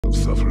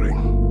of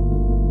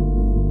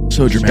suffering.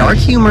 So dramatic. Dark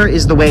humor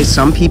is the way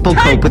some people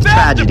cope with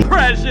tragedy.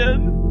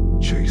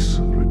 Chase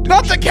redemption.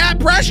 Not the cat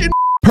pression.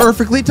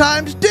 Perfectly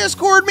timed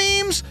Discord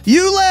memes.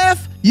 You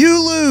laugh,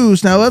 you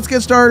lose. Now let's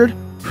get started.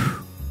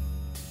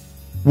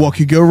 What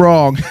could go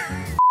wrong?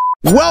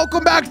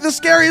 Welcome back to the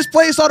scariest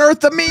place on earth,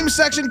 the meme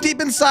section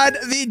deep inside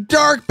the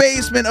dark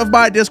basement of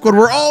my Discord,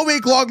 where all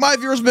week long my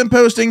viewers have been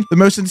posting the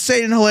most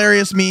insane and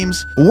hilarious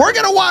memes. We're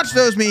gonna watch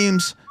those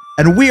memes,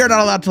 and we are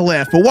not allowed to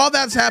laugh. But while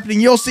that's happening,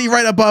 you'll see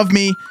right above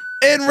me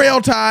in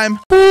real time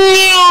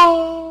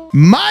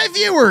my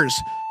viewers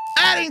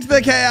adding to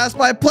the chaos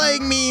by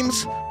playing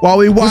memes while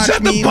we watch memes. Was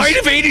that the bite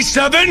of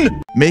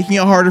 87? Making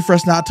it harder for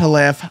us not to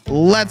laugh.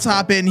 Let's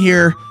hop in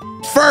here.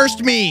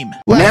 First meme.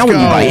 Let's Now go.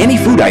 when you buy any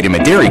food item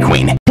at Dairy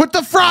Queen. Put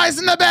the fries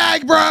in the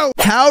bag, bro.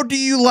 How do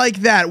you like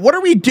that? What are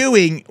we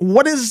doing?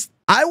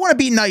 I want to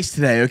be nice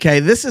today,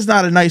 okay? This is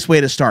not a nice way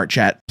to start,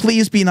 chat.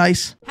 Please be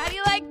nice. How do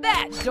you like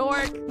that,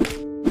 dork?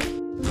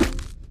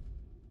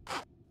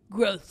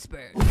 Growth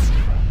spurts.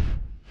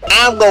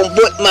 I'm gonna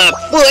put my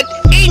foot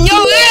in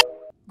your ass.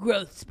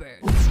 Growth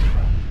spurts.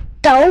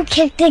 Don't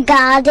kick the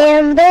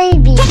goddamn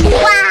baby.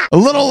 A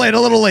little late, a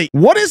little late.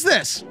 What is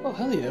this? Oh,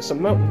 hell yeah,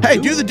 some Mountain Hey,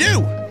 Dew. do the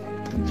do.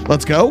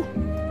 Let's go.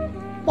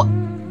 What?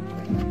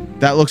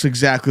 That looks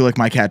exactly like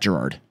my cat,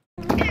 Gerard.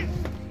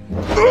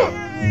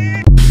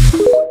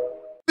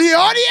 The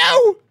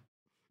audio?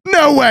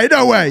 No way,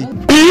 no way.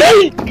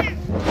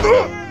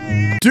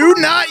 Do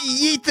not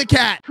yeet the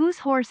cat. Whose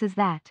horse is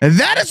that? And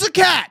that is a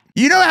cat.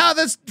 You know how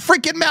this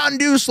freaking Mountain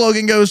Dew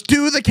slogan goes,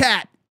 do the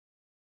cat.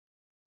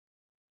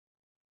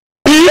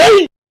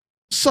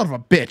 Son of a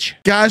bitch.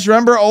 Guys,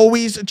 remember,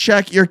 always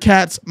check your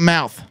cat's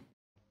mouth.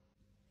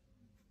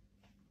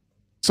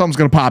 Something's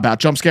gonna pop out.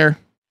 Jump scare.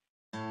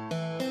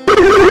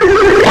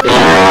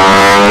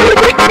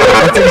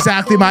 That's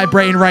exactly my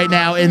brain right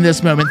now in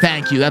this moment.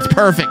 Thank you. That's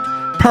perfect.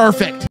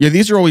 Perfect. Yeah,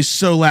 these are always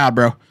so loud,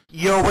 bro.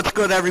 Yo, what's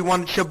good,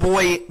 everyone? It's your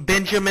boy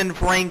Benjamin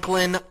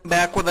Franklin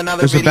back with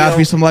another There's video. about to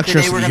be some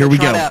electricity. Here we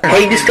go. Are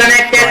you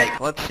disconnected? Like,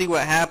 let's see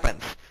what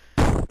happens.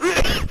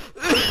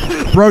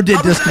 Bro did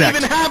How does that disconnect.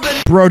 even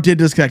happen? Bro did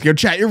disconnect. Yo,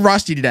 chat, you're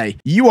rusty today.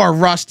 You are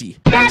rusty.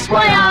 That's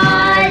why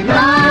I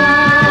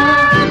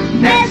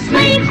love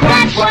Nestle.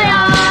 That's why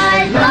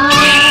I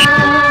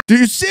love. Do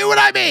you see what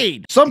I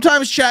mean?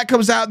 Sometimes chat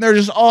comes out and they're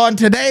just on.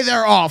 Today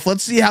they're off.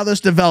 Let's see how this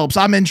develops.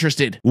 I'm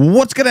interested.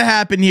 What's gonna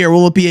happen here?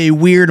 Will it be a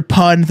weird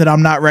pun that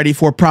I'm not ready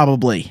for?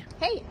 Probably.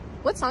 Hey,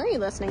 what song are you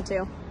listening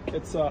to?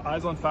 It's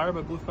Eyes on Fire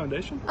by Blue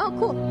Foundation. Oh,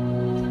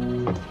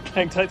 cool.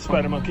 Hang tight,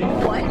 Spider Monkey.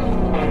 What?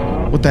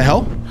 What the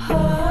hell?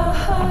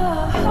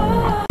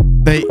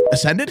 They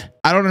ascended?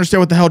 I don't understand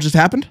what the hell just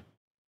happened.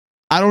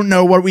 I don't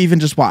know what we even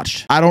just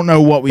watched. I don't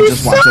know what we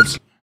just watched.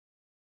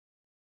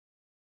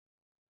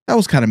 That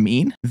was kind of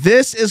mean.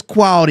 This is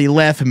quality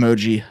laugh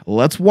emoji.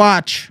 Let's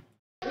watch.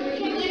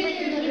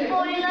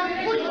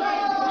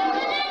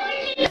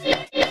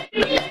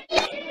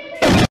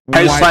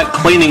 Tastes like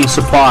cleaning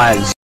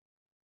supplies.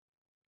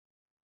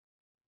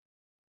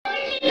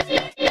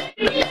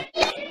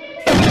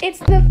 It's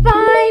the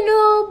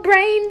final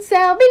brain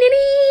cell.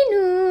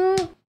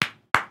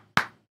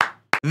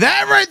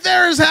 That right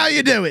there is how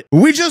you do it.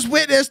 We just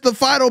witnessed the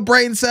final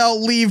brain cell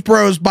leave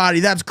bro's body.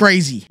 That's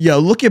crazy. Yo,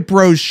 look at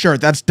bro's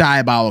shirt. That's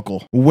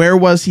diabolical. Where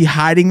was he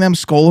hiding them?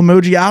 Skull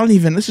emoji. I don't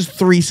even, this is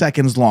 3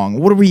 seconds long.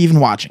 What are we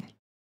even watching?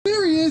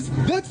 There he is.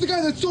 That's the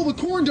guy that stole the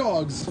corn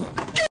dogs.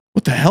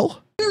 What the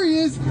hell? There he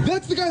is.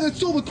 That's the guy that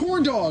stole the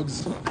corn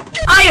dogs.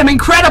 I am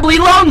incredibly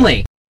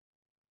lonely.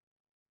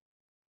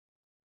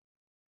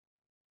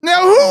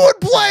 Now who would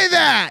play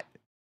that?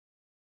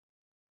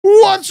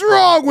 What's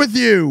wrong with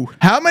you?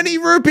 How many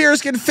root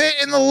beers can fit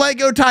in the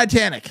Lego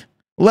Titanic?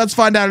 Let's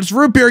find out. It's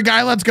root beer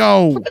guy. Let's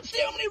go. Let's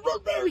see how many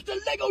root beers the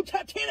Lego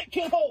Titanic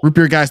can hold. Root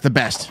beer guy's the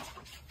best.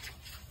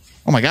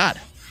 Oh my God.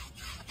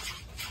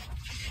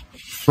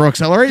 Bro,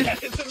 accelerate.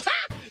 That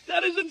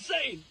is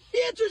insane. The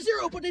answer is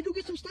 0, but they do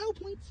get some style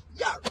points.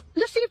 Yeah.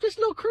 Let's see if this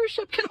little cruise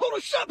ship can hold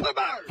a supper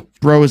bar.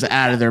 Bro is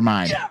out of their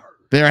mind.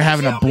 They're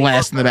having a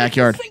blast in the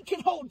backyard. Can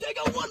hold. They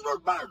got one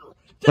root burner.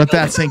 Let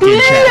that sink in,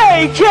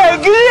 chat.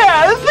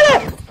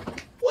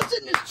 What's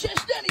in this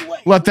chest anyway?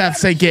 Let that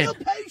sink in.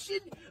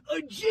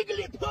 A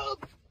jiggly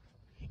pub,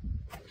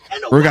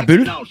 and Bro got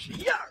booted?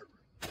 Yeah.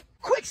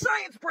 Quick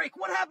science break.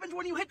 What happens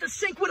when you hit the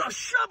sink with a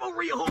shovel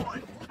reel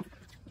on?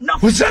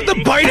 Nothing. Was that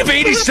the bite of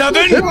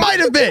 87? It might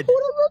have been.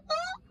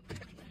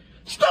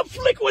 Stop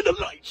flickering the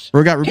lights.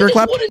 Bro got root beer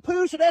clap?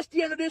 So that's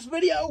the end of this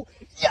video.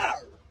 Yeah.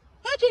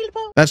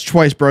 That's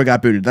twice bro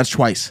got booted. That's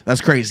twice. That's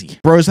crazy.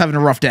 Bro's having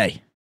a rough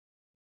day.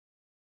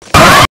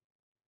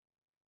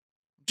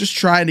 Just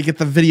trying to get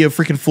the video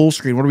freaking full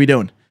screen. What are we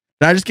doing?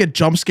 Did I just get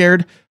jump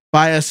scared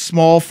by a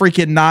small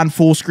freaking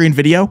non-full screen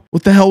video?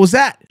 What the hell was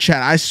that?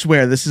 Chat, I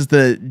swear this is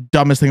the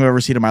dumbest thing I've ever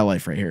seen in my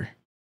life right here.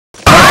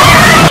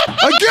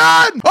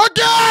 Again!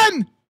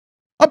 Again!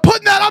 I'm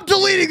putting that, I'm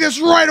deleting this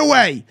right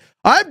away.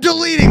 I'm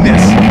deleting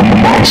this.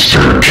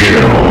 Monster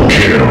kill,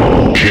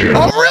 kill, kill.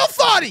 I'm real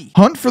thoughty.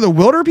 Hunt for the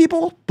wilder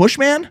people?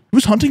 Bushman?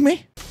 Who's hunting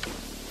me?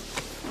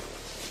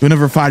 You'll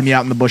never find me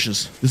out in the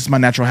bushes. This is my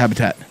natural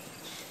habitat.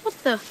 What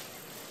the?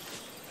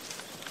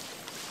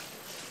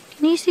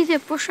 Can you see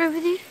that bush over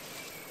there?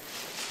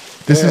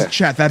 This is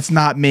chat. That's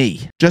not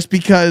me. Just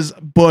because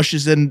Bush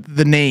is in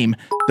the name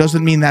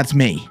doesn't mean that's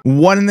me.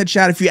 1 in the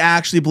chat if you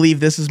actually believe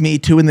this is me.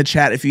 2 in the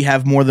chat if you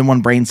have more than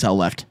 1 brain cell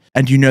left.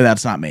 And you know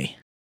that's not me.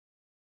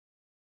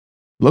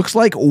 Looks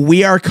like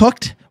we are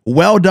cooked.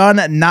 Well done,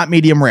 not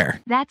medium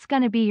rare. That's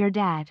gonna be your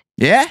dad.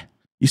 Yeah?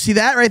 You see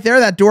that right there?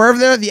 That door over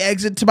there? The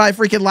exit to my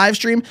freaking live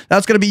stream?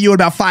 That's gonna be you in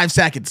about 5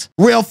 seconds.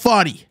 Real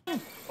funny.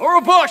 Or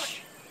a bush.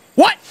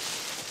 What?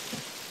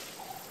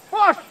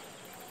 Bush.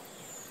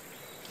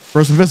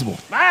 Bro's invisible.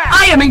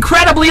 I am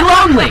incredibly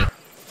lonely.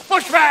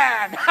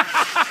 Bushman.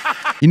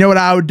 You know what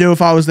I would do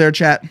if I was there,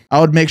 chat? I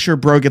would make sure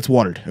Bro gets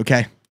watered,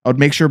 okay? I would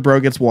make sure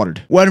Bro gets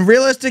watered. When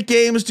realistic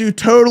games do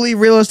totally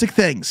realistic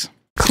things.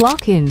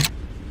 Clock in.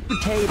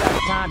 Tell you about the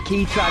time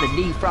Keith tried to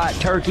deep fry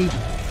turkey.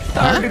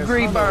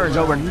 3rd-degree burns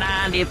over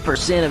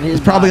 90% of his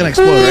It's probably gonna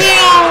explode,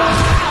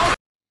 right?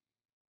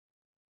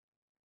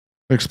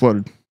 It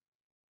exploded.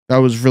 That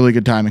was really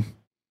good timing.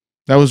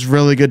 That was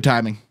really good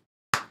timing.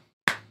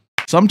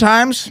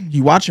 Sometimes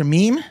you watch a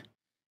meme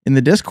in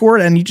the Discord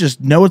and you just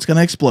know it's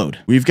gonna explode.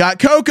 We've got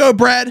cocoa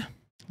bread.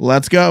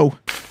 Let's go.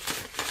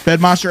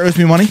 Bedmonster owes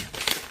me money.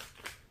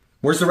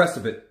 Where's the rest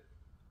of it?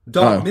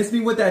 Dog, miss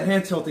me with that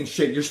hand tilting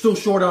shit. You're still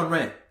short on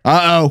rent.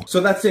 Uh-oh. So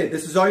that's it.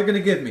 This is all you're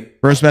gonna give me.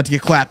 Bro's about to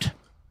get clapped.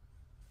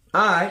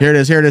 Alright. Here it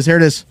is, here it is, here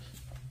it is.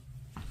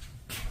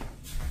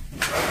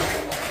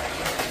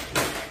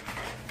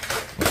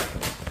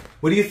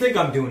 What do you think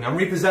I'm doing? I'm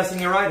repossessing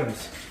your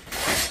items.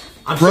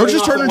 I'm Bro shutting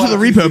just off turned the into the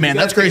water. repo You man.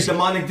 gotta That's take a crazy.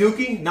 Demonic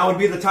dookie? Now would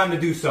be the time to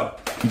do so.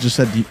 You just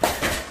said deep.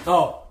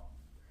 Oh.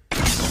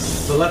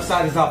 The left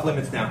side is off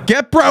limits now.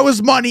 Get Bro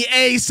his money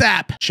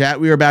ASAP. Chat,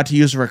 we are about to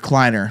use a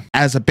recliner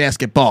as a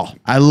basketball.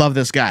 I love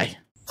this guy.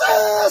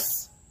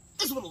 This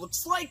is what it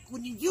looks like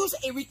when you use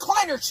a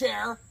recliner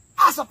chair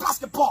as a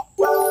basketball.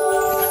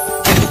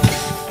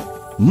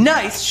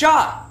 Nice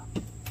shot.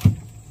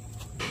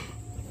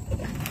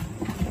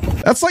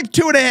 That's like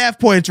 2.5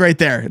 points right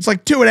there. It's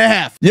like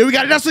 2.5. Yeah, we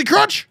got a Nestle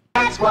Crunch.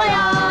 That's why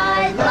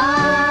I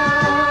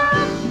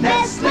love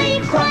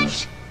Nestle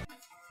Crunch.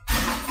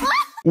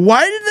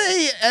 Why did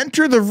they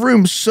enter the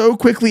room so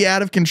quickly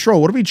out of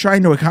control? What are we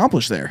trying to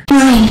accomplish there?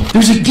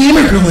 There's a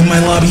gamer girl in my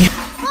lobby.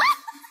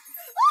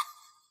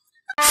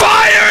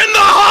 Fire in the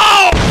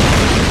hole!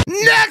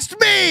 Next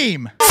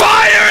meme!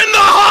 Fire in the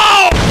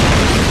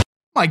hole!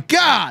 My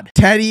God.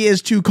 Teddy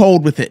is too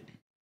cold with it.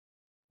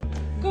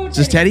 Is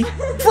this Teddy?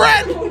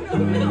 Friend!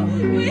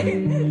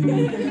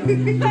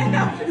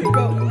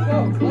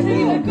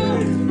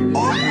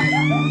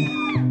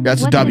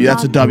 That's a W.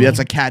 That's a W. That's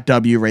a cat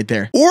W right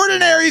there.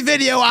 Ordinary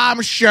video,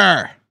 I'm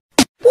sure.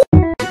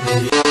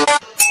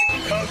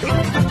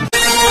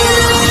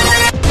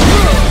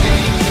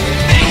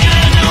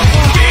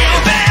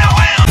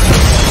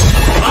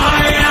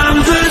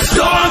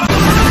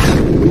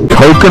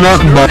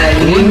 Coconut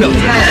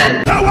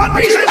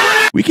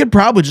We could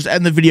probably just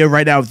end the video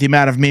right now with the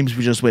amount of memes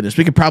we just witnessed.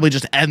 We could probably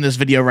just end this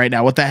video right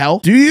now. What the hell?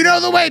 Do you know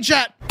the way,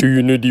 chat? Do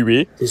you know the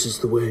way? This is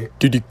the way.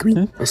 To the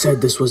queen? I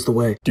said this was the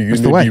way. Do you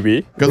Where's know the way? the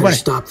way? Go the way.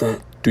 Stop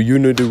that. Do you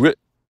know the way?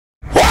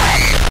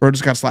 Bro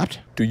just got slapped.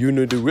 Do you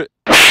know the way?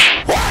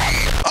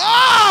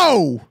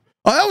 Oh!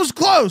 Oh, that was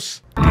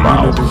close.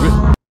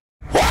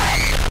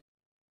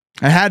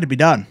 It had to be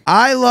done.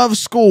 I love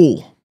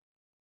school.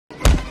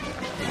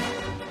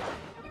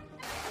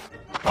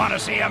 Want to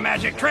see a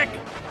magic trick?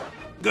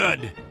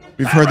 Good.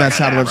 We've heard that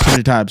sound word so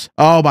many times.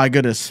 Oh my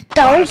goodness.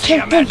 Don't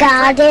kick the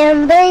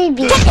goddamn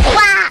baby.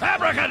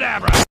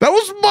 Abracadabra. That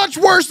was much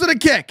worse than a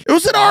kick. It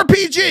was an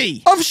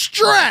RPG of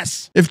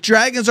stress. If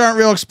dragons aren't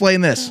real,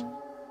 explain this.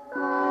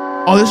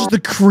 Oh, this is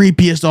the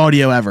creepiest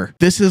audio ever.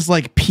 This is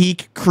like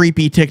peak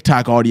creepy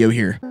TikTok audio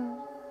here.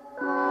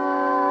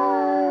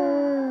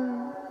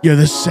 Yo,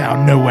 this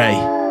sound, no way.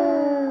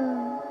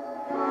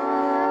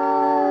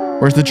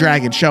 Where's the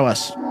dragon? Show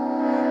us.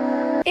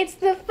 It's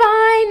the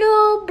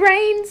final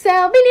brain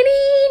cell.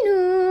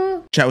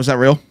 Chat, was that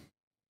real?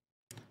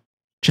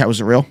 Chat,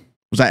 was it real?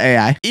 Was that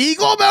AI?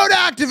 Eagle mode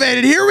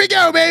activated. Here we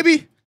go,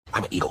 baby.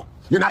 I'm an eagle.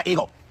 You're not an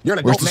eagle. You're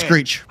an Where's adult the man.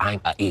 screech?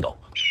 I'm an eagle.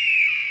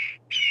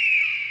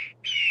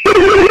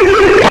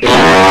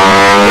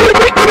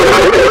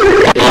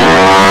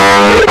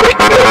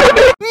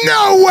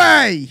 No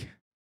way!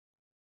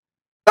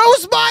 That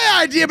was my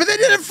idea, but they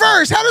did it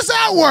first. How does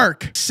that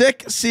work?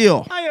 Sick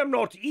seal. I am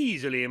not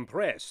easily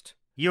impressed.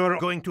 You're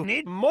going to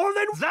need more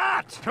than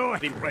that to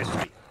impress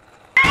me.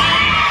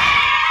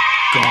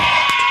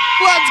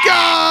 Let's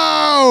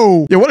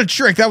go! Yeah, what a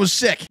trick. That was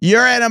sick.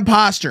 You're an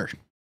imposter.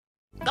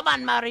 Come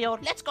on, Mario.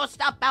 Let's go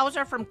stop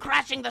Bowser from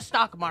crashing the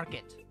stock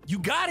market. You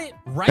got it.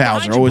 Right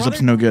Bowser, always up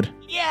to no good.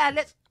 Yeah,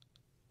 let's...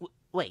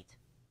 Wait.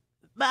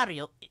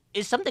 Mario,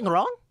 is something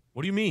wrong?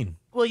 What do you mean?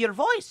 Well, your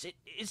voice,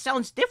 it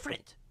sounds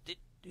different. Do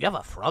you have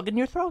a frog in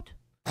your throat?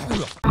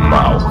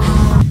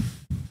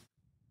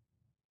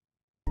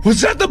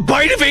 Was that the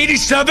bite of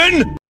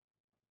 87?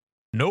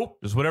 Nope.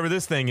 Just whatever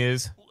this thing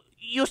is.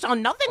 You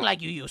sound nothing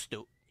like you used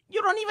to.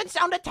 You don't even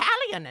sound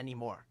Italian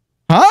anymore.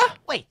 Huh?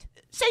 Wait,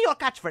 say your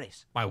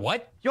catchphrase. My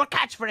what? Your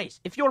catchphrase.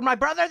 If you're my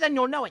brother, then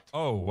you'll know it.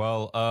 Oh,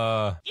 well,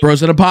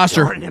 Bro's an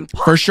imposter. You're an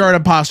imposter. For sure an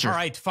imposter. All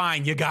right,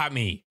 fine. You got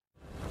me.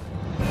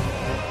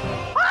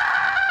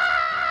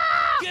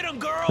 Get him,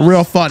 girl.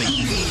 Real funny.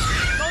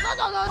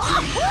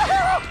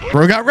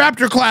 Bro got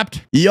raptor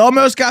clapped. He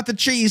almost got the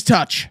cheese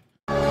touch.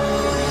 What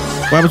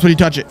happens when you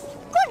touch it?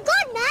 Good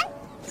God, man.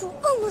 You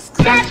almost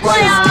got That's why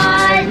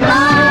I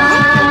love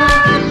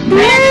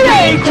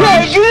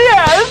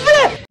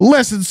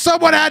Listen,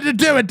 someone had to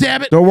do it,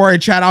 damn it. Don't worry,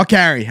 chat. I'll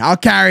carry. I'll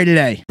carry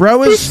today.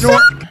 Bro is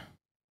snoring.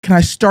 Can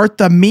I start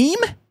the meme?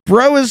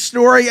 Bro is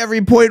snoring every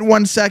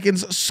 0.1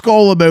 seconds.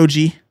 Skull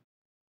emoji.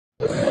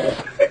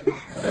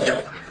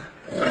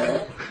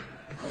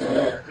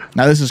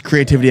 Now this is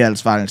creativity at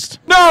its finest.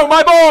 No,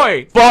 my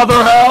boy!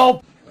 Father,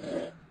 help!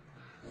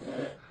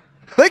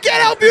 They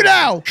can't help you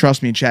now!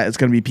 Trust me, chat. It's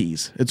going to be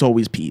peas. It's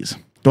always peas.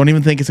 Don't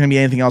even think it's going to be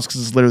anything else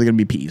because it's literally going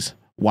to be peas.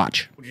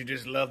 Watch. Would you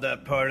just love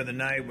that part of the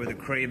night where the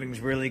cravings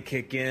really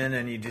kick in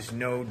and you just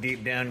know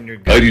deep down in your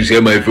gut? I just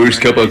had my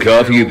first cup of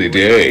coffee of the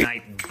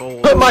day.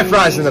 Put my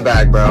fries in the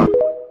bag, bro.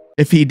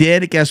 If he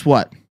did, guess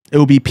what? It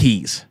would be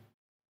peas.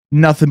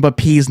 Nothing but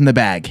peas in the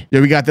bag.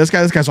 Yeah, we got this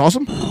guy. This guy's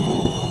awesome.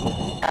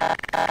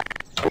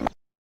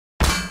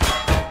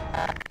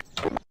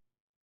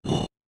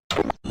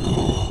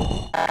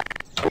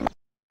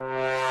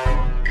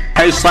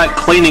 Tastes like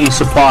cleaning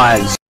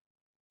supplies.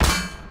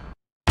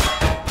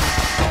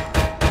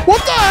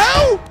 What the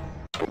hell?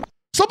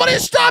 Somebody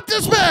stop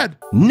this man!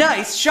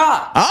 Nice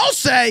shot! I'll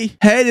say,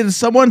 hey, did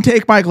someone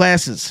take my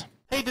glasses?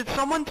 Hey, did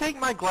someone take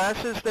my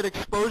glasses that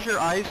expose your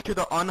eyes to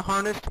the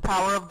unharnessed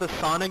power of the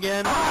sun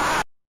again?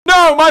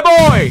 No, my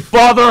boy!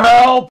 Father,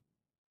 help!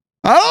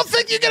 I don't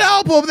think you can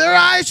help them. Their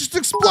eyes just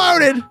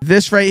exploded.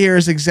 This right here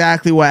is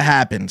exactly what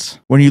happens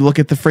when you look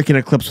at the freaking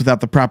eclipse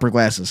without the proper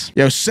glasses.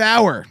 Yo,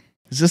 sour.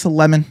 Is this a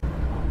lemon?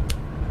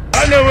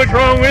 I know what's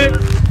wrong with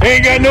it.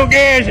 Ain't got no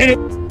gas in it.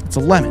 It's a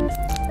lemon.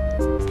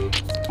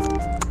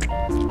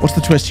 What's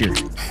the twist here?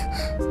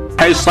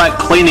 Tastes like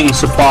cleaning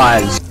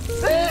supplies.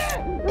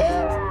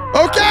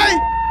 Okay.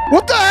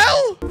 What the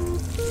hell?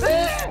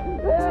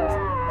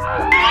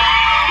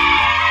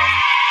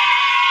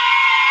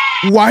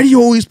 Why do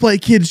you always play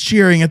kids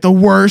cheering at the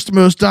worst,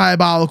 most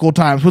diabolical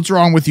times? What's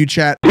wrong with you,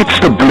 chat? It's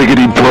the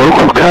bliggity bloke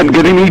who can't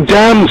get any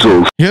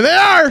damsels. Here they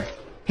are.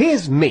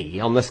 Here's me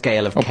on the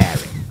scale of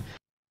caring.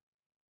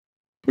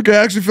 Okay,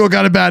 I actually feel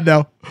kind of bad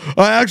now.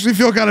 Why'd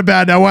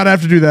I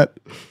have to do that?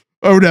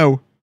 Oh,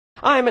 no.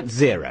 I'm at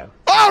 0.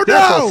 Oh, no!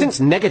 Therefore, since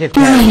negative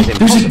caring is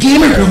There's a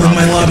gamer girl in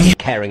my lobby.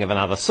 caring of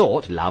another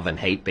sort, love and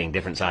hate being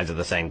different sides of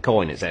the same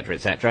coin, etc.,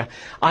 etc.,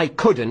 I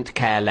couldn't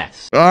care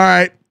less. All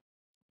right.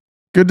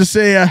 Good to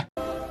see ya.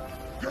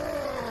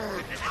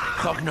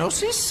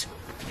 Prognosis?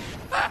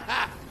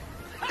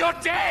 You're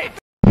dead!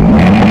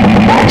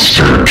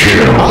 Monster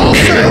kill. I'll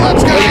say,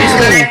 let's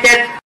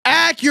go.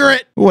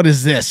 Accurate. What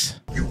is this?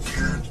 You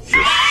can't just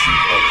shoot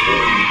up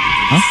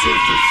the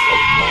surface of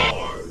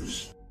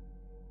Mars.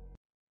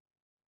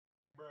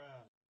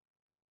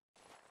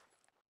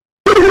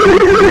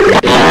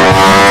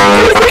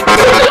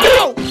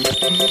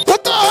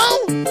 What the hell?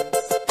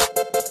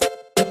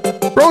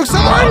 Bro,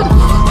 accelerated.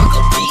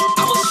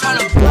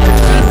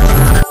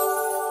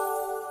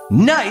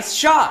 Nice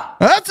shot!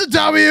 That's a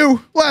W.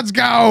 Let's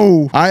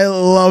go. I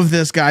love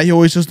this guy. He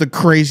always does the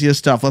craziest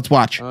stuff. Let's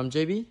watch.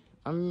 JB,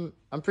 I'm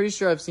pretty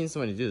sure I've seen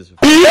somebody do this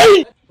before.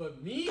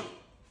 But me?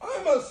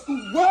 I'm a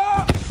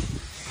swap.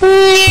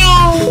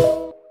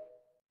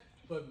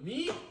 But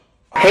me?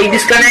 Hey,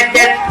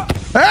 disconnected.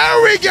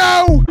 There we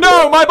go.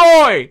 No, my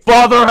boy!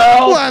 Father,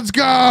 help! Let's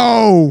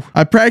go.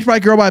 I pranked my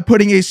girl by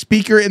putting a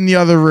speaker in the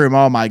other room.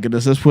 Oh my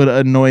goodness, this would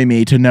annoy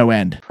me to no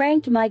end.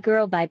 Pranked my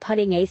girl by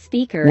putting a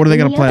speaker. What are they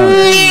going to play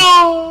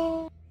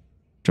on?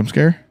 Jump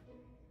scare?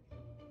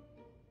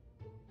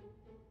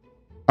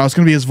 Oh, it's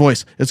going to be his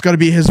voice. It's going to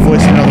be his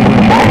voice in another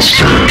room.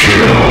 Monster kill.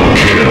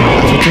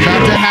 That's what's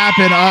about to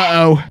happen.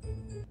 Uh-oh.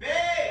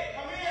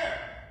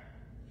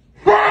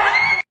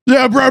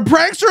 Yeah, bro,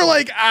 pranks are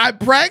like,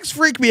 pranks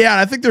freak me out.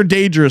 I think they're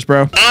dangerous,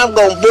 bro. I'm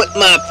gonna put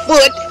my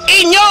foot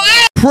in your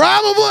ass.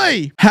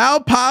 Probably. How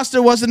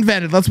pasta was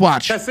invented. Let's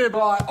watch. I said,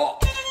 like, oh,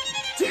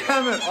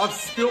 damn it, I've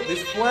spilt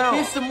this flour.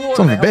 Here's some water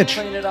Son of a to help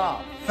bitch. clean it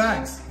up.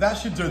 Thanks, that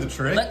should do the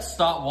trick. Let's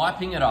start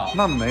wiping it off.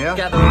 Mamma mia.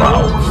 Gather it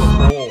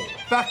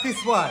up. Back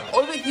this way.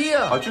 Over here.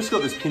 I just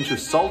got this pinch of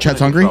salt. Chat's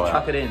hungry?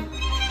 Chuck it in.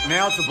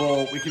 Now it's a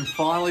ball, we can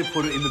finally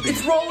put it in the bin.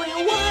 It's rolling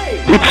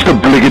away. It's the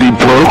bliggity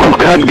bloke who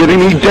can't get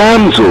any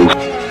damsels.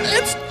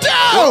 It's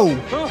dough.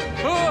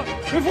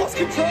 We've lost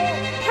control.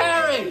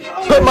 Harry!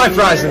 Put my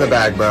fries in the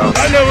bag, bro.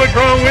 I know what's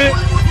wrong with it.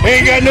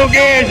 Ain't got no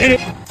gas in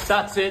it.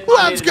 That's it.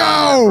 Let's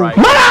go. Right.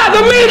 The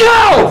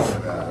meatloaf!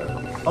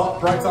 Oh,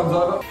 break time's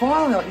over.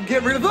 Finally, I can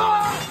get rid of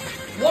that.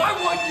 Why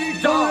would you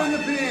die? In the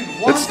bin.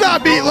 It's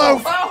not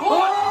meatloaf.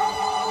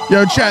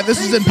 Yo, chat, this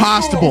is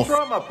impossible.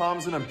 Throw out my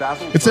parmesan and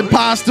basil. It's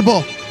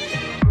impossible.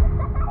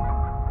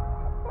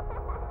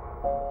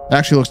 It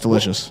actually looks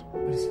delicious.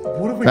 What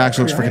That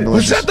looks freaking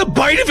delicious. Was that the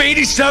bite of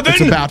 87?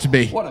 It's about to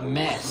be. What a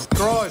mess.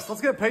 Gross.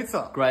 Let's get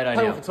pizza. Great Pay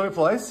idea. for two,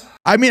 please.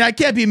 I mean, I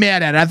can't be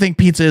mad at it. I think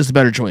pizza is the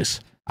better choice.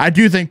 I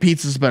do think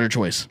pizza is the better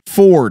choice.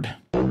 Ford.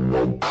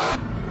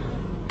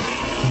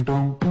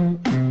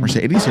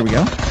 Mercedes, here we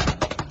go.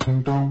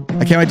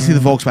 I can't wait to see the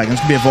Volkswagen. There's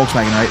gonna be a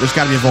Volkswagen, right? There's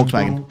gotta be a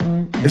Volkswagen.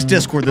 It's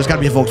Discord. There's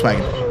gotta be a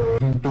Volkswagen.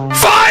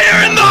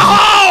 Fire in the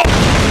hole!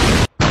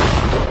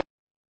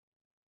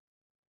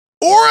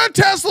 Or a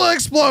Tesla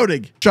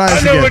exploding. Try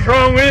this I know again. what's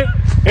wrong with it.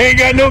 Ain't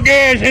got no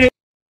gas in it.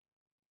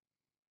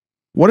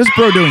 What is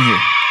bro doing here?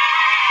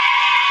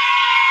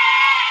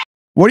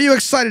 What are you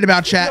excited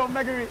about, chat?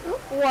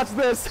 Watch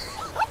this.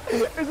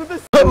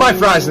 Put my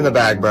fries in the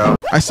bag, bro.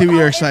 I see what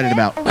you're excited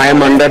about. I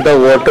am under the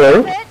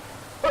water.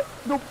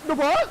 The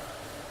what?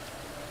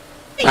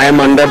 I am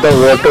under the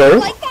water.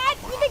 Like that?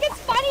 You think it's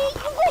funny?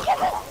 You think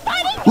it's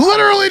funny?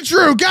 Literally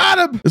true. Got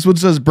him. This one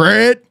says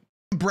bread.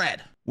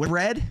 Bread. What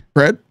bread?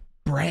 Bread.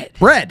 Bread.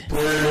 Bread.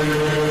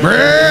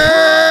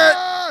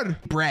 Bread.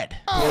 Bread.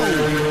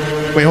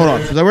 Wait, hold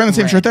on. Is that wearing the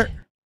same shirt there?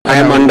 I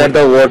am under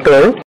the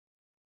water.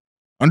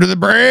 Under the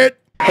bread.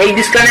 Hey,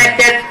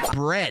 disconnected.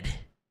 Bread.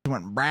 You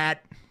want bread?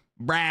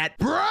 Bread.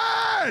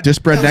 Bread.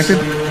 Just bread naked?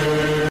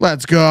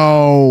 Let's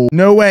go.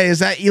 No way. Is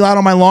that Elon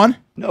on my lawn?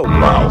 No,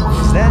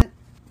 wow. Is that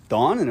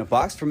Dawn in a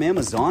box from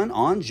Amazon?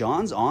 On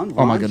John's, on Ron,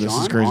 Oh my goodness,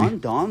 this is crazy. On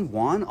Dawn,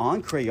 Juan,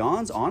 on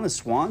crayons, on a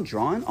swan,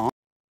 drawn on.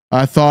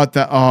 I thought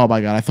that, oh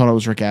my God, I thought it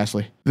was Rick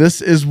Astley. This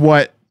is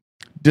what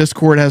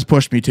Discord has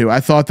pushed me to.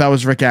 I thought that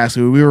was Rick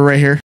Astley. We were right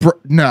here.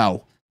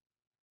 No.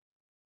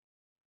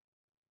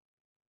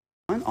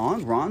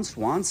 On Ron,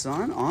 Swan,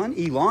 Son, on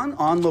Elon,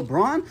 on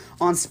LeBron,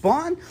 on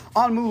Spawn,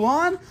 on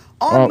Mulan,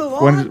 on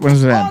Milan. When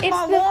does it end?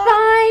 It's the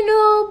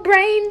final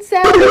brain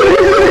cell.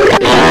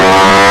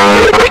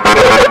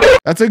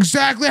 That's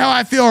exactly how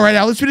I feel right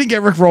now. At least we didn't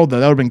get Rick rolled though.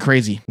 That would have been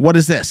crazy. What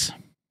is this?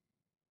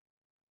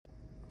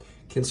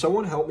 Can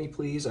someone help me,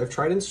 please? I've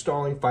tried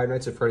installing Five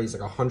Nights at Freddy's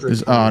like 100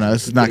 times. Oh no,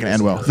 this is not going to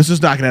end well. This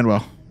is not going to end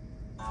well.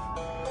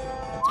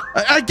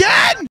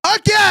 Again?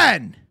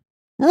 Again?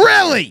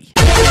 Really?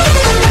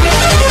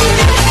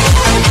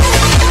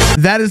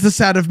 That is the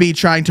sound of me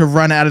trying to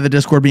run out of the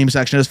Discord meme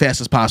section as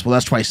fast as possible.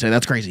 That's twice today.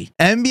 That's crazy.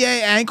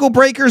 NBA ankle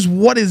breakers.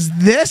 What is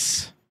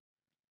this?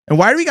 And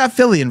why do we got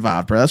Philly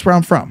involved, bro? That's where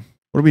I'm from.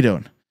 What are we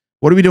doing?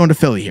 What are we doing to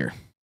Philly here?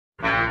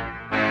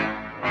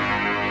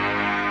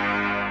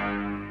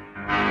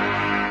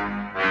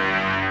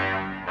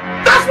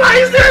 That's why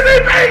he's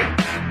MVP!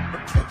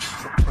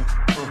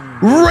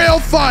 Real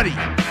funny.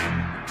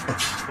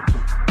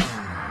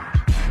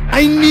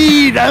 I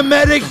need a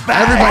medic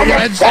back.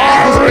 Everybody,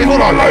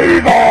 hold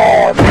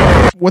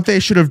on. What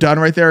they should have done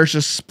right there is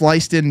just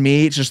spliced in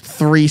me, just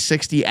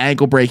 360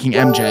 ankle breaking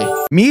MJ.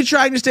 Me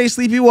trying to stay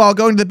sleepy while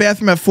going to the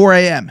bathroom at 4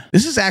 a.m.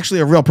 This is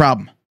actually a real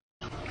problem.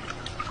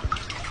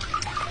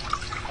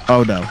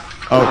 Oh no.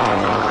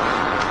 Oh.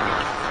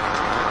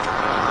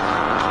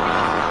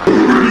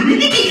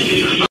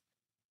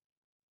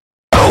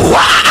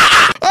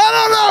 I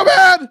don't know,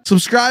 man.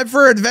 Subscribe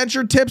for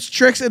adventure tips,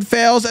 tricks, and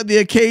fails, and the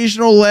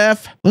occasional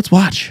laugh. Let's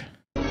watch.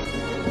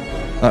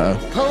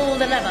 Uh-oh. Pull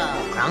the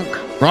lever,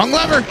 Gronk. Wrong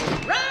lever.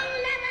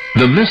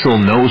 The missile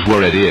knows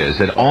where it is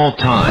at all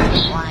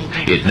times.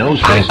 It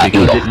knows best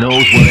because it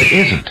knows where it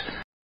isn't.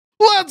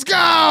 Let's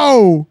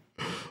go.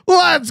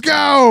 Let's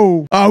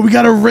go. Oh, we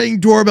got a Ring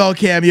doorbell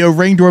cameo.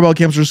 Ring doorbell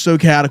cams are so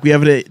chaotic. We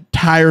have an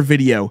entire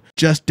video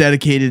just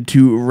dedicated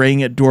to Ring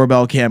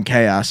doorbell cam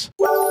chaos.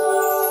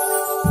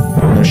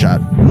 No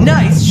shot.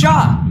 Nice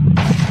shot.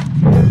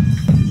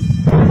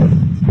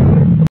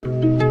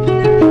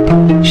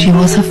 She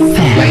was a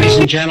fan. Ladies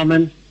and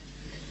gentlemen,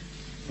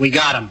 we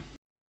got him.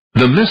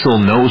 The missile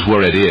knows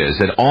where it is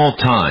at all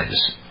times.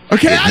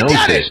 Okay, it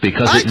knows this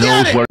because it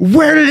knows where.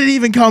 Where did it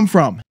even come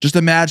from? Just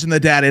imagine the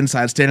dad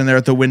inside standing there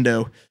at the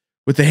window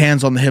with the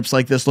hands on the hips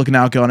like this, looking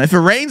out, going, if it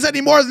rains any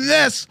more than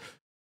this,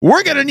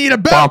 we're gonna need a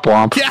belt.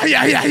 Womp womp.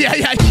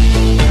 Yeah.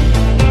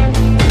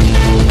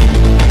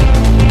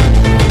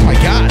 Oh my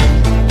God.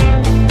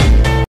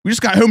 We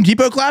just got Home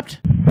Depot clapped?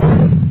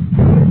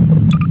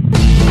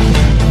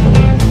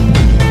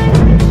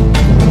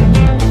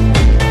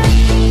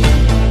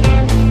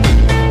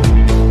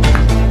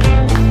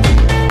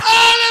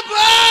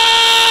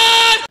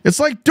 It's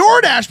like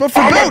DoorDash, but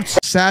for boats.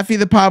 Safi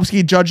the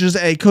Popski judges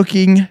a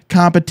cooking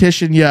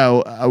competition.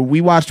 Yo, we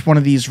watched one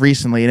of these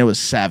recently, and it was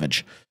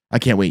savage. I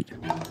can't wait.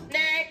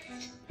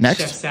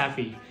 Next. Chef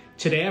Safi,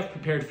 today I've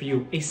prepared for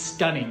you a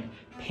stunning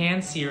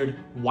pan-seared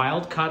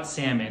wild-caught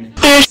salmon,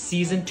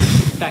 seasoned to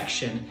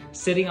perfection,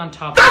 sitting on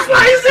top of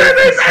a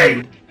silky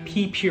smooth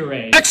pea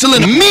puree.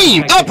 Excellent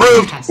meme!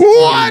 Approved!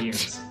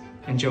 What?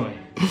 Enjoy.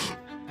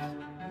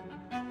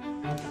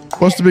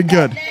 Must have been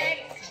good.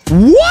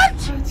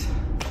 What?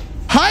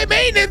 High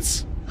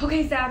maintenance.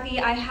 Okay,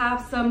 Safi, I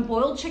have some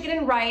boiled chicken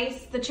and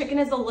rice. The chicken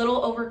is a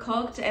little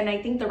overcooked, and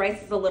I think the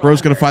rice is a little.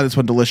 Bro's gonna find this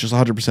one delicious,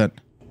 100%.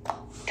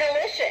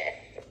 delicious.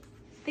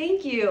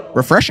 Thank you.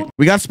 Refreshing.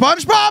 We got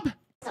SpongeBob.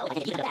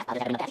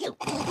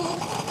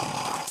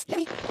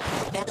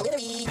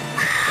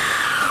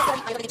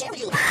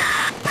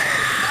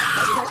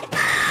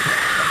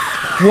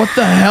 What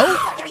the hell?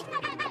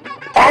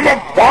 I'm a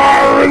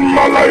fire in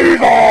my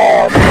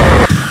laser!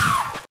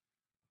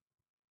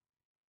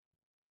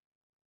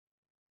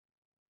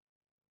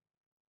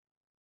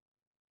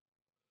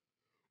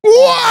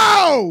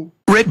 Whoa!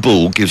 Red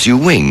Bull gives you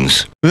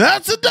wings.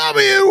 That's a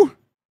W.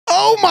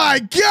 Oh my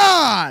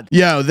God.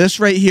 Yo, this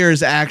right here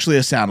is actually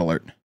a sound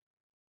alert.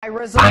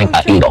 Airstrikes.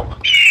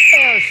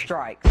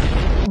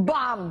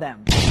 Bomb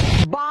them.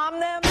 Bomb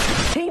them.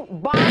 Keep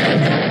bombing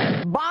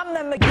them. Bomb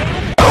them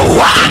again.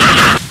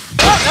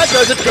 That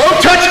doesn't go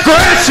touch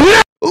grass!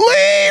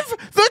 Leave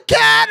the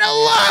cat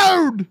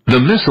alone! The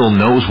missile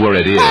knows where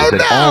it is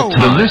at all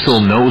times. The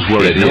missile knows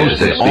where it is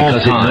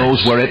because it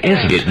knows where it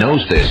isn't. It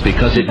knows this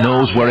because it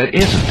knows where it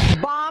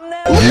isn't.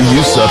 Do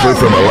you suffer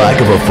from a lack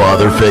of a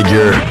father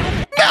figure?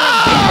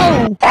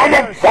 No! I'm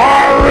a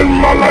fire in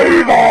my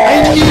laser!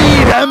 I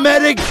need a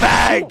medic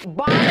bag!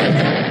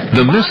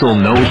 The missile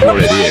knows where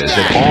it is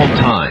at all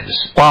times.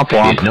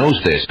 It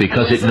knows this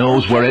because it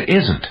knows where it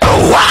isn't.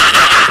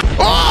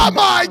 Oh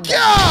my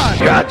God!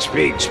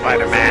 Godspeed,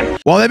 Spider-Man.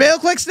 While they may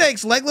look like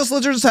snakes, legless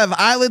lizards have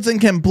eyelids and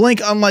can blink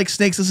unlike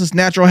snakes. This is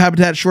Natural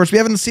Habitat Shorts. We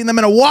haven't seen them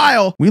in a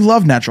while. We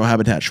love Natural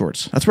Habitat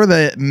Shorts. That's where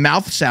the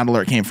mouth sound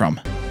alert came from.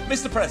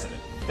 Mr. President,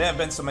 there have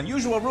been some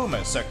unusual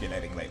rumors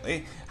circulating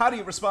lately. How do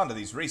you respond to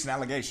these recent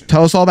allegations?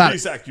 Tell us all about it.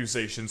 These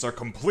accusations are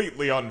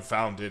completely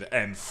unfounded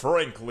and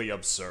frankly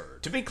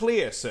absurd. To be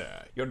clear,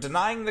 sir, you're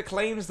denying the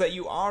claims that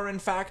you are in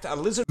fact a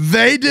lizard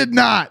They did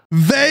not.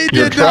 They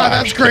did not.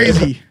 That's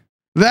crazy.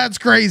 That's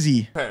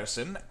crazy.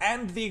 person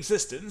and the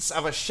existence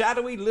of a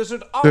shadowy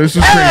lizard This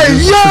is crazy.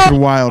 This is freaking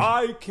wild.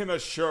 I can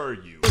assure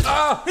you.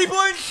 He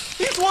blinked!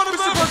 He's one of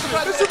them!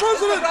 Mr.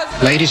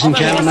 President! Ladies and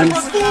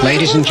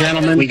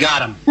gentlemen, we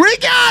got him. We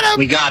got him!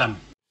 We got him.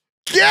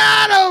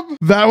 Got him!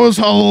 That was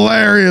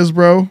hilarious,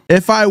 bro.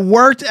 If I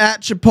worked at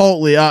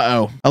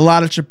Chipotle, a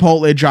lot of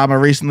Chipotle drama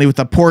recently with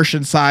the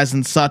portion size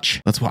and such.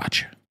 Let's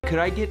watch. Could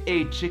I get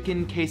a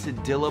chicken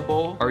quesadilla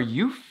bowl? Are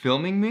you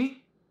filming me?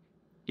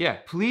 Yeah,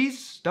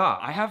 please stop.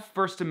 I have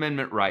First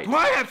Amendment rights. Do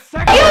I have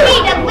second?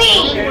 You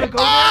need to leave!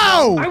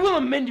 Oh! I will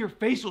amend your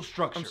facial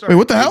structure. I'm sorry. Wait,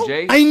 what the hell?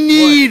 AJ? I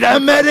need What? a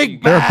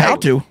medic They're bag.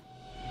 About to.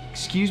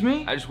 Excuse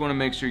me? I just want to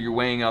make sure you're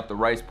weighing out the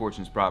rice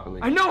portions properly.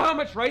 I know how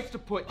much rice to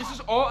put. This is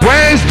all.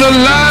 Where's the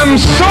lamb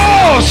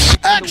sauce?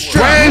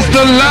 Extra! Where's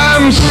the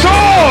lamb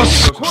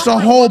sauce? Just a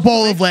whole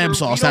bowl of lamb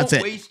sauce. That's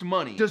it. Waste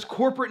money. Does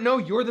corporate know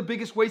you're the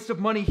biggest waste of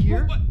money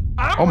here?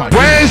 Oh my God.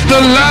 Where's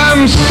the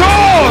lamb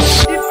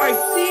sauce? If I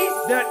see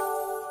that.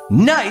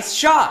 Nice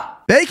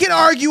shot. They can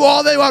argue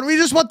all they want. We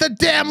just want the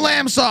damn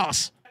lamb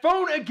sauce.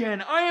 Phone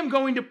again. I am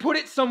going to put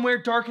it somewhere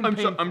dark and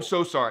painful. I'm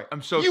so sorry.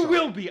 I'm so sorry. You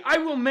will be. I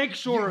will make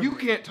sure. You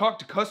can't talk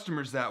to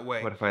customers that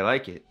way. What if I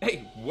like it?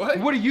 Hey, what?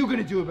 What are you going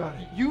to do about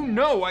it? You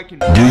know I can.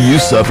 Do you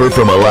suffer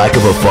from a lack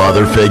of a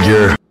father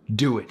figure?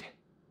 Do it.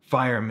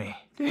 Fire me.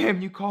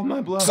 Damn, you called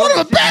my bluff. Son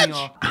of a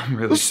bitch! I'm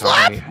really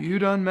sorry. You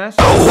done messed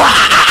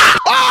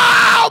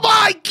Oh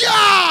my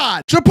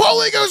God!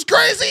 Chipotle goes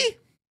crazy?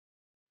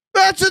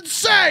 That's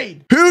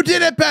insane! Who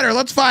did it better?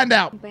 Let's find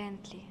out.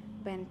 Bentley,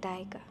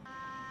 Bentayga.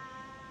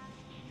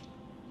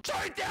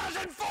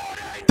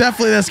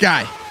 Definitely this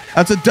guy.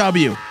 That's a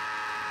W.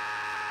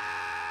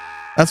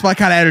 That's my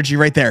kind of energy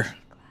right there.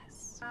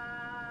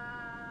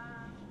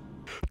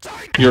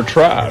 You're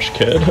trash,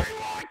 kid.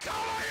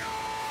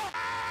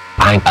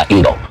 I'm an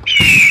eagle.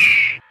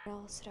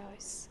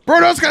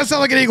 Bro, that's gonna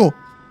sound like an eagle.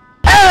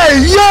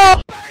 Hey,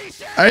 yo!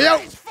 Hey,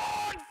 yo!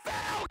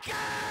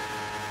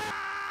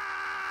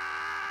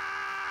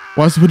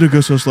 Why does the window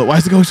go so slow? Why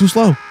is it going so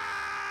slow?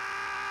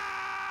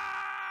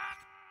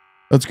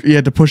 You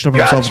had to push it up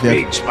yourself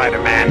again.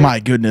 Spider-Man. My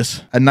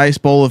goodness. A nice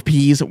bowl of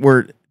peas.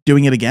 We're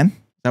doing it again? Is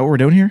that what we're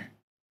doing here?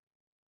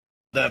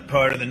 That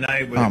part of the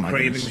night where Oh, the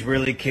cravings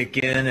really kick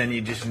in and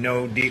you just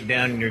know deep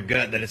down in your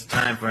gut that it's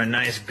time for a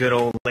nice good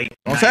old late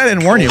Don't night. say I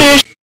didn't warn you.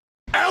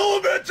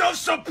 Elements of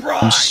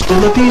surprise!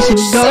 Still a piece of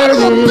son of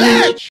a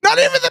bitch! Not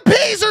even the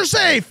peas are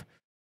safe!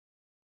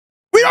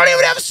 We don't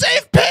even have a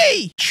safe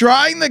pea!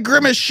 Trying the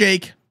grimace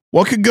shake.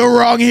 What could go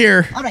wrong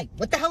here? All right,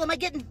 what the hell am I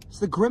getting? It's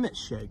the grimace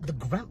shake. The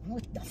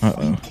what the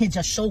fuck? You kids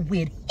are so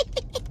weird.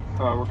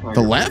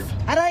 The left?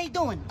 How you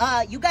doing?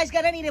 You guys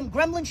got any of them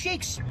gremlin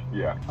shakes?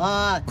 Yeah.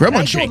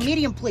 Gremlin shake. shake?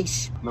 Medium,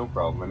 please. No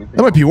problem. Anything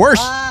That might be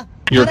worse.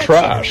 You're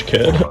trash,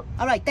 kid. All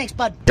right, thanks,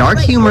 bud. Dark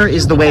humor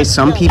is the way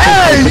some people.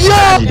 Hey,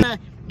 yo!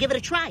 Give it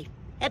a try.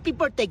 Happy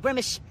birthday,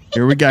 Grimace.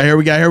 Here we go, here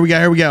we go, here we go,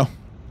 here we go.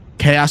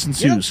 Chaos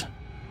ensues.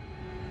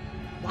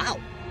 Wow.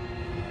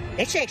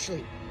 That's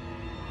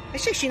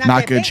actually not Not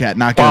that good, bad. chat,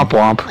 not good. Oh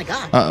my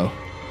god. Uh-oh.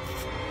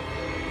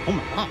 Oh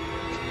my god.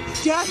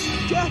 Dad,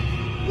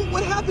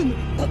 what happened?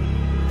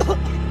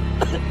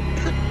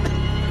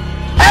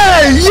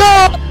 Hey,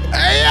 yo!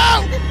 Hey, yo!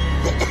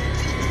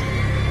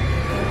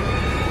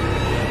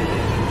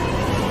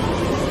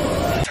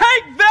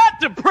 Take that,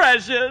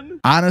 depression!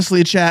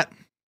 Honestly, chat,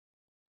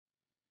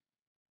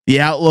 the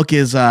outlook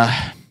is,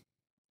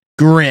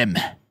 grim.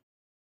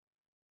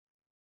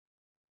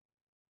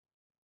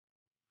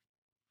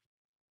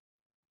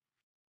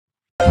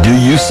 Do Do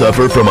you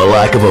suffer from a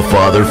lack of a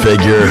father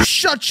figure?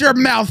 Shut your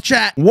mouth,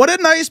 chat. What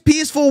a nice,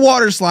 peaceful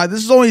water slide.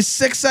 This is only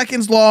 6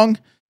 seconds long.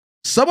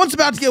 Someone's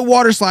about to get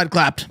water slide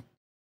clapped.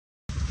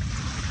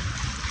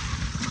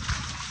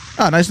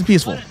 Oh, nice and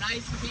peaceful. What a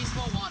nice and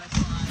peaceful water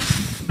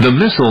slide. The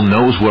missile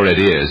knows where it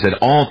is at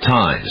all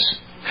times.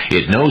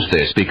 It knows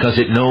this because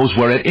it knows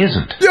where it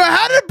isn't. Yo,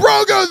 how did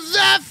bro go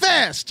that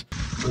fast?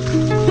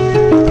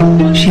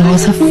 She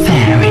was a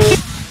fairy.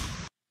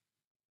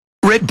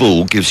 Red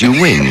Bull gives you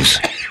wings.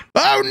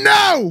 Oh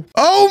no!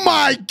 Oh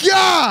my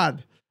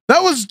god!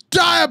 That was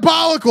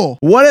diabolical.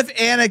 What if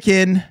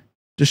Anakin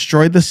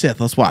destroyed the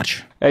Sith? Let's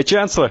watch. Hey,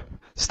 Chancellor.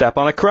 Step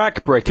on a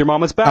crack, break your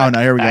mama's back. Oh no,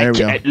 here we go, here we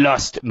go. I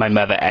lost my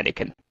mother,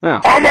 Anakin.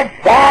 Oh. I'm a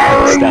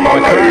fire. Step on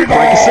a crack,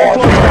 break a Sith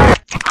Lord's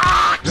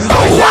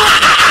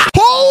back.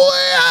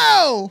 Holy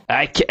hell!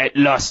 I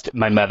lost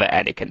my mother,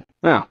 Anakin.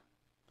 Oh.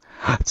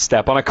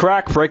 Step on a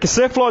crack, break a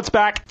Sith Lord's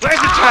back.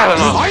 Where's the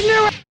Tylenol? I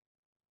knew it!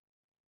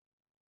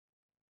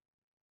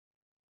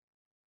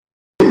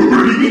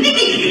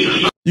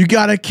 You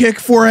gotta kick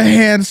for a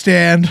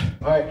handstand.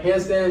 Alright,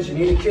 handstands, you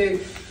need a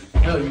kick.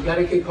 No, you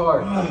gotta kick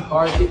hard.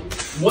 Hard kick.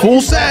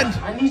 Full send.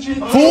 I need you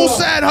to full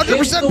send,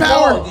 100%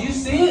 power. Wall. Do you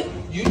see it?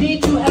 You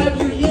need to have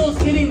your heels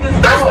hitting this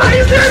ball. That's why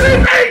he's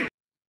hitting me!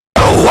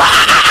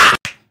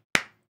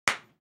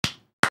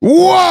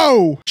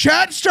 Whoa!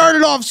 Chat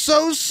started off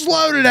so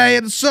slow today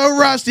and so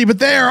rusty, but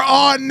they are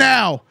on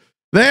now.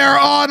 They are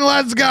on.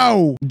 Let's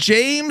go.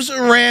 James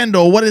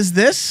Randall. What is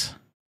this?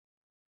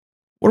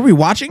 What are we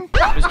watching?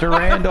 Mr.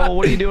 Randall,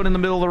 what are you doing in the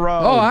middle of the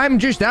road? Oh, I'm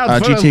just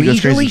out for a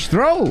leisurely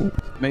stroll.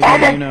 Maybe,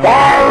 you know,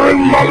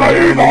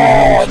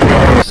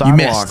 you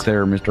missed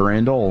there, Mr.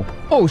 Randall.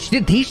 Oh,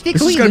 statistically,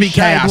 this is going to be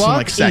chaos in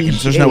like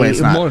seconds. There's no way it's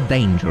not. More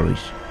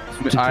dangerous.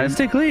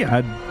 Statistically,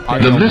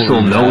 the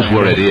missile knows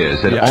where it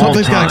is at all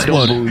times. It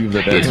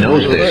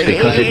knows this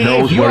because it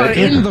knows where it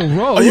isn't.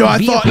 Oh, yo, I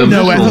thought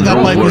that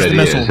bike was the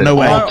missile. No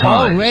way.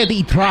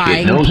 Already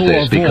trying to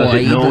avoid. Because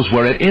it knows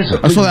where it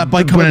isn't. I saw that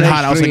bike coming in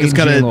hot. I was like, there's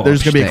gonna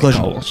be a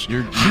collision.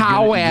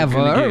 However,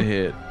 you're gonna get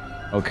hit.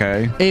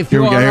 Okay. If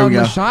you are on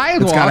the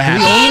sidewalk, the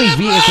only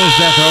vehicles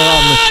that are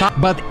on the side,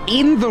 but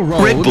in the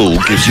road. Red Bull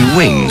gives you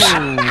wings.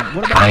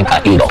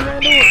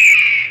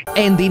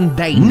 And in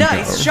danger.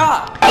 Nice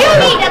shot! You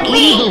need a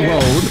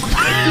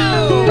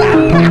in the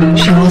road.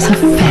 She was a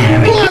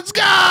fairy. Let's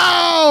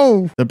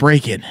go! The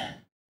break-in.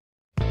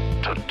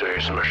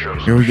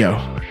 Here we go.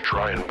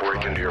 Try and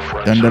break into your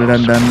friend's That's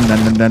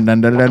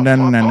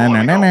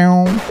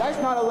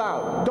not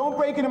allowed. Don't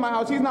break into my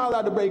house. He's not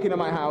allowed to break into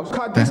my house.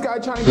 Caught this guy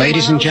trying to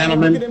Ladies and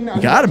gentlemen,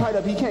 we got him.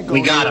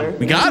 We got him.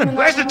 We got him.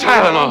 Where's the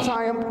Tylenol?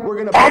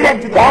 I'm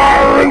a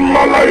fire in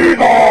my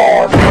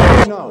ladle!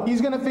 No,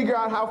 he's gonna figure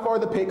out how far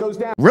the pit goes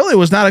down. Really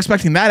was not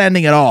expecting that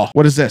ending at all.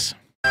 What is this?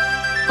 I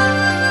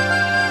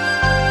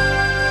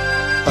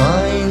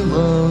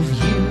love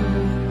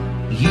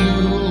you.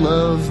 You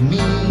love me.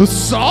 The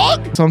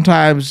song?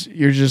 Sometimes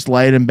you're just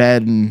laying in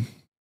bed and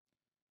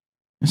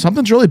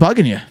something's really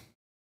bugging you.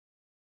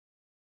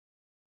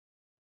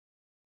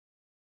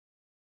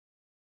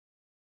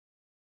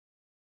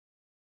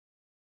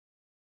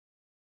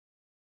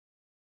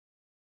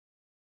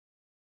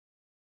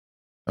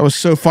 That was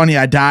so funny,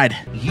 I died.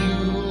 You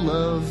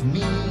love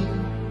me.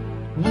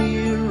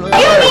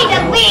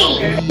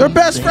 They're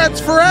best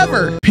friends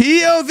forever.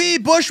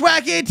 POV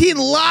Bushwhack 18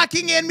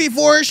 locking in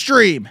before a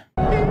stream.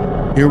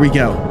 Here we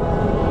go.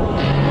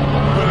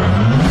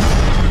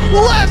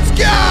 Let's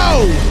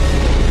go!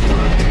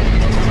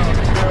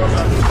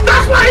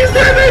 That's why he's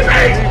hitting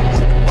me!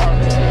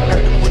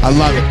 I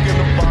love it.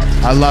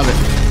 I love it.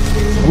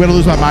 I'm gonna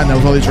lose my mind though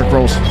with all these Rick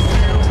rolls.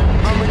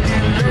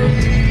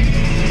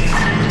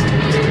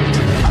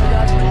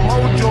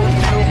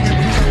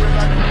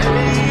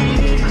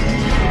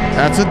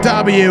 That's a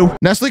W.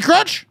 Nestle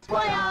Crunch.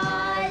 Moment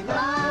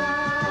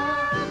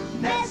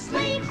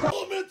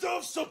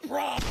of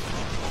surprise.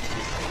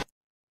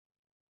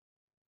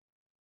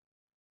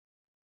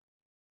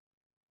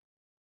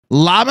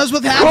 Llamas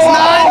with hats.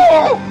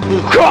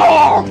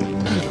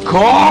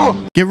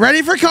 Carl! Get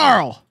ready for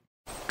Carl.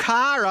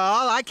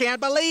 Carl, I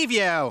can't believe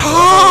you.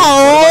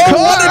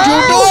 What did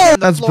you do?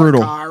 That's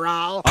brutal.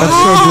 That's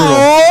so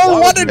brutal.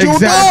 What did you do?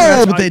 Exactly,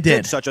 that's what they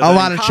did. A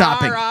lot of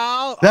chopping.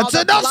 That's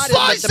enough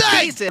slicing.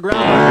 Somebody say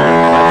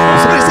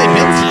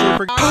mince.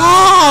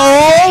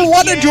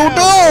 What did you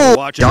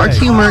do? Dark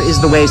humor is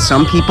the way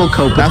some people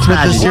cope with That's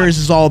what this tragedy. series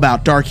is all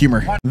about. Dark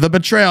humor. The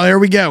betrayal. Here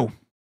we go.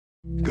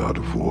 God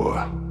of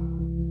War.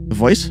 The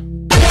voice?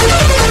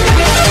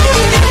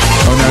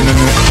 Oh,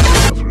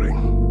 no. Suffering.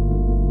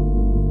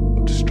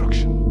 Of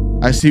destruction.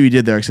 I see what you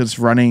did there, because it's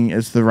running.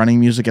 It's the running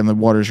music and the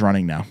water's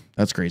running now.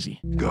 That's crazy.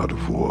 God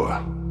of War.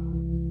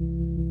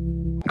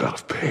 God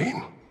of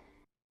pain.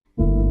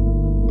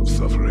 Of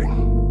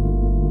suffering.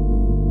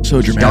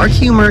 So dramatic. Dark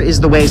humor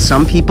is the way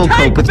some people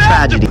cope with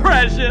tragedy.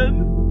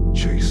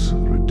 Chase.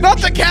 Not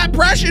the cat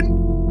pression.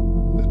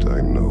 That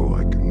I know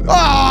I can.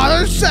 Oh,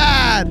 they're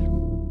sad.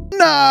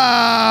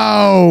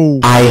 No.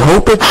 I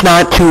hope it's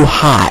not too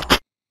hot.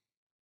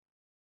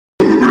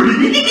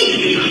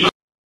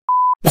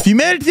 If you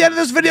made it to the end of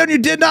this video and you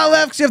did not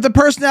laugh because you have the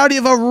personality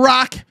of a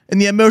rock and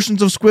the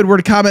emotions of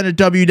Squidward, comment a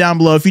W down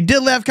below. If you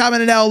did laugh,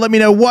 comment an L. Let me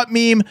know what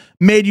meme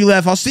made you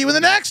laugh. I'll see you in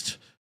the next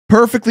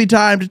perfectly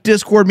timed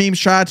Discord memes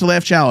try to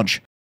laugh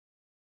challenge.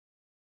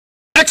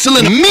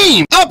 Excellent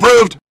meme!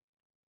 Approved!